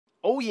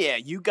Oh yeah,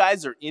 you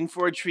guys are in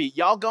for a treat.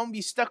 Y'all gonna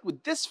be stuck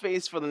with this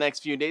face for the next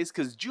few days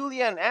because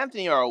Julia and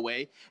Anthony are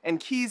away and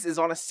Keys is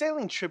on a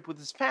sailing trip with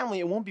his family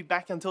and won't be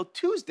back until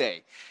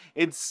Tuesday.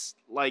 It's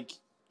like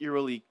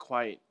eerily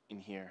quiet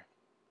in here.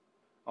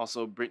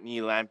 Also,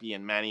 Brittany, Lampy,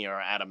 and Manny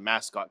are at a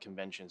mascot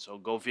convention, so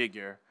go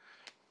figure.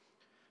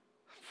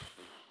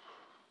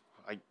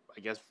 I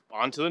guess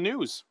on to the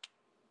news.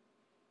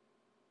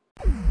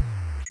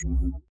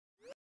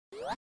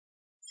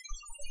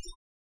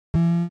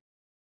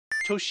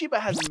 Toshiba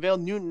has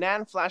unveiled new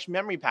NAND flash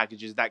memory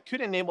packages that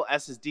could enable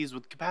SSDs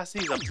with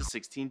capacities up to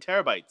 16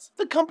 terabytes.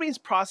 The company's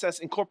process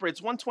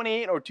incorporates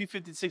 128 or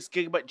 256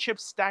 gigabyte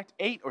chips stacked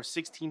 8 or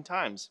 16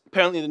 times.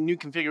 Apparently, the new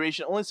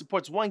configuration only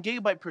supports 1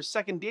 gigabyte per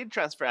second data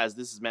transfer, as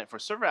this is meant for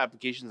server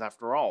applications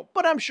after all.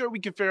 But I'm sure we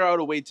could figure out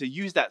a way to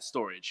use that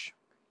storage.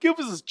 Give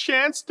us a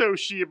chance,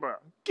 Toshiba.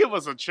 Give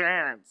us a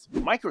chance.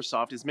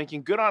 Microsoft is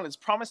making good on its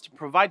promise to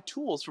provide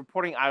tools for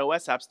porting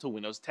iOS apps to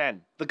Windows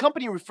 10. The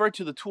company referred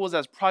to the tools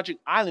as Project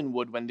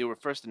Islandwood when they were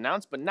first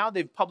announced, but now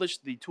they've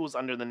published the tools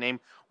under the name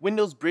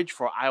Windows Bridge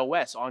for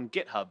iOS on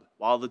GitHub.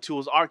 While the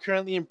tools are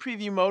currently in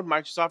preview mode,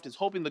 Microsoft is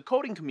hoping the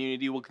coding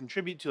community will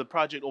contribute to the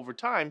project over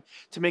time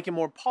to make it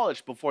more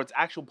polished before its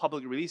actual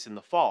public release in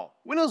the fall.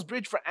 Windows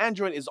Bridge for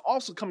Android is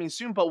also coming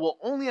soon, but will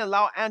only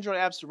allow Android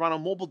apps to run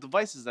on mobile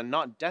devices and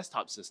not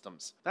desktop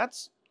systems.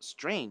 That's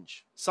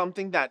strange.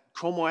 Something that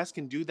Chrome OS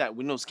can do that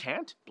Windows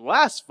can't?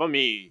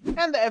 Blasphemy!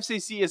 And the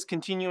FCC is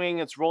continuing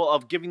its role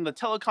of giving the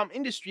telecom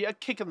industry a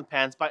kick in the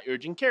pants by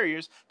urging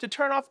carriers to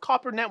turn off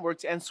copper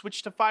networks and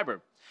switch to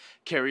fiber.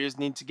 Carriers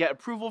need to get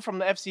approval from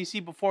the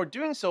FCC before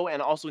doing so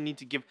and also need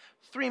to give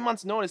 3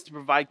 months notice to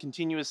provide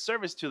continuous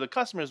service to the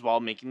customers while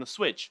making the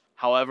switch.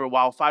 However,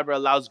 while fiber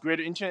allows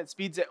greater internet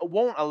speeds, it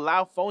won't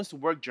allow phones to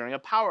work during a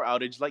power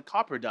outage like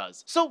copper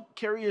does. So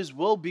carriers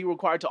will be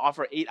required to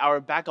offer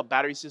 8-hour backup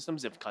battery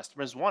systems if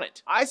customers want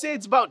it. I say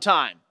it's about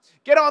time.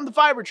 Get on the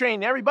fiber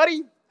train,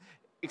 everybody!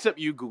 Except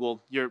you,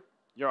 Google. You're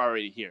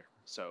already here.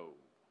 So,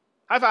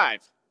 high five!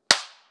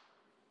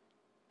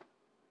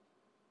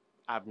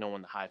 I have no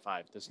one to high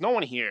five. There's no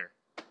one here.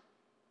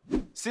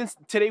 Since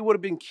today would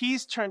have been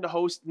Keys' turn to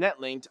host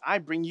Netlinked, I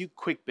bring you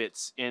quick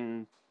bits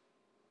in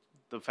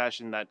the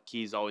fashion that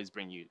Keys always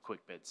bring you quick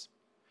bits.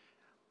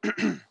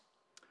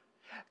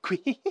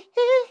 Quick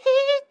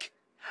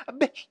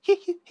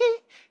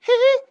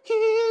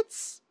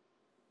bits.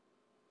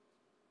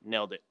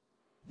 Nailed it.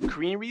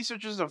 Korean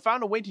researchers have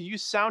found a way to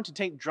use sound to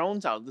take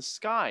drones out of the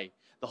sky.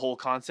 The whole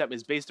concept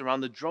is based around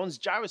the drone's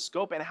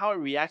gyroscope and how it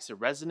reacts to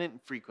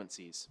resonant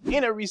frequencies.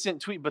 In a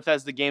recent tweet,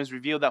 Bethesda Games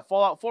revealed that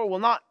Fallout 4 will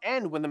not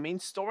end when the main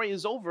story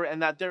is over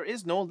and that there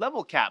is no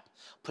level cap.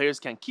 Players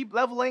can keep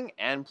leveling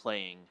and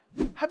playing.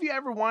 Have you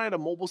ever wanted a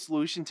mobile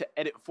solution to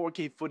edit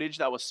 4K footage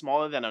that was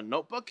smaller than a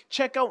notebook?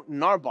 Check out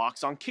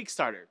Narbox on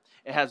Kickstarter.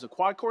 It has a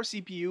quad-core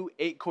CPU,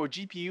 8-core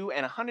GPU,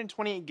 and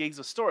 128 gigs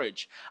of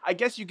storage. I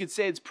guess you could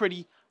say it's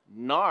pretty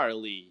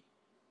gnarly.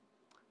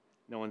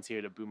 No one's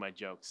here to boo my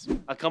jokes.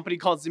 A company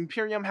called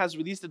Zimperium has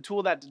released a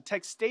tool that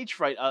detects stage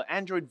fright, an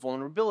Android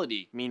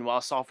vulnerability.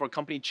 Meanwhile, software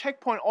company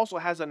Checkpoint also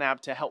has an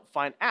app to help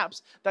find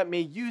apps that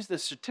may use the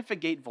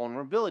certificate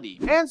vulnerability.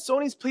 And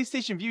Sony's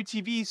PlayStation Vue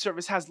TV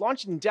service has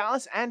launched in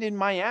Dallas and in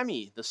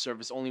Miami. The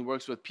service only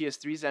works with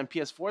PS3s and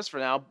PS4s for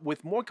now,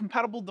 with more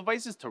compatible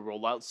devices to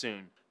roll out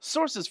soon.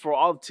 Sources for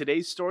all of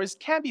today's stories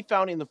can be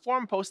found in the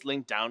forum post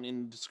linked down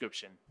in the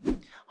description.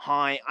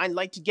 Hi, I'd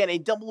like to get a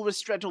double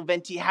ristretto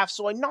venti half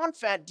soy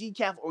non-fat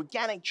decaf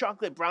organic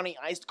chocolate brownie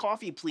iced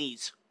coffee,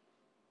 please.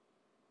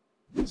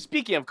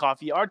 Speaking of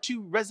coffee, our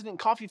two resident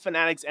coffee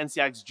fanatics,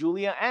 NCIX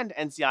Julia and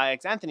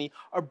NCIX Anthony,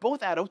 are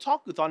both at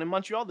Otakuthon in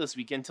Montreal this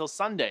week until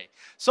Sunday.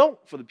 So,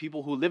 for the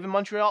people who live in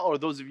Montreal or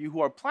those of you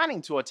who are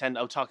planning to attend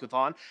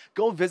Otakuthon,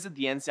 go visit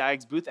the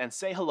NCIX booth and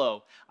say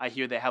hello. I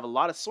hear they have a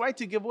lot of swag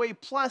to give away,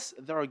 plus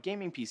there are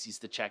gaming PCs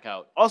to check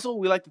out. Also,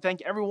 we'd like to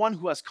thank everyone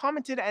who has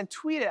commented and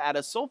tweeted at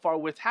us so far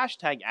with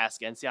hashtag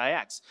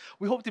AskNCIX.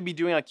 We hope to be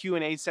doing a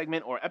Q&A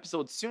segment or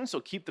episode soon, so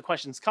keep the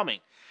questions coming.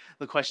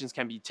 The questions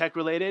can be tech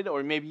related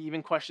or maybe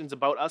even questions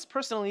about us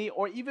personally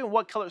or even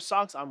what color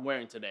socks I'm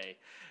wearing today.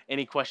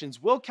 Any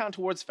questions will count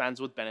towards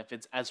fans with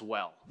benefits as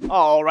well.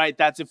 Alright,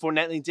 that's it for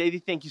Netlinked Daily.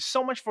 Thank you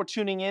so much for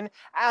tuning in.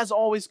 As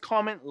always,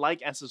 comment,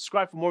 like, and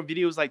subscribe for more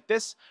videos like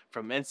this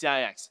from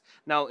NCIX.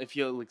 Now, if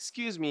you'll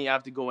excuse me, I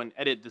have to go and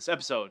edit this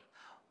episode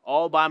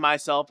all by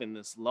myself in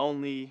this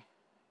lonely,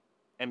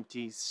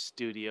 empty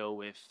studio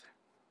with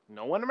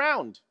no one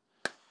around.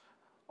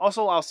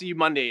 Also, I'll see you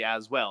Monday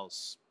as well,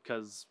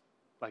 because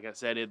like I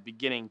said at the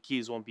beginning,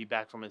 Keys won't be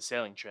back from his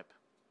sailing trip.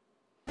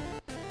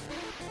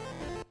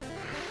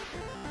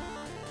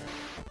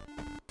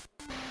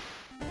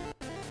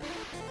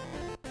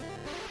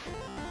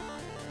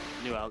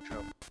 New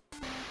outro.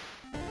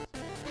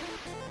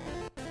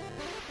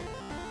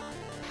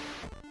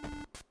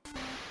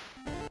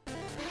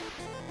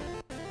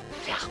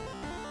 Yeah.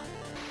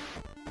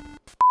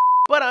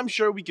 But I'm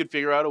sure we could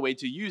figure out a way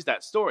to use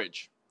that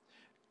storage.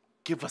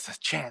 Give us a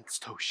chance,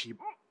 Toshiba.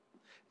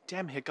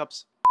 Damn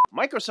hiccups.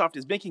 Microsoft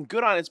is making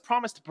good on its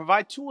promise to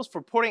provide tools for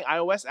porting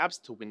iOS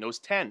apps to Windows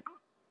 10.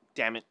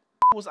 Damn it.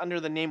 Was under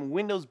the name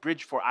Windows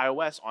Bridge for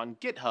iOS on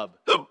GitHub.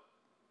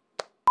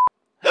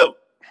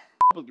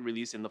 Public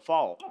release in the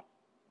fall.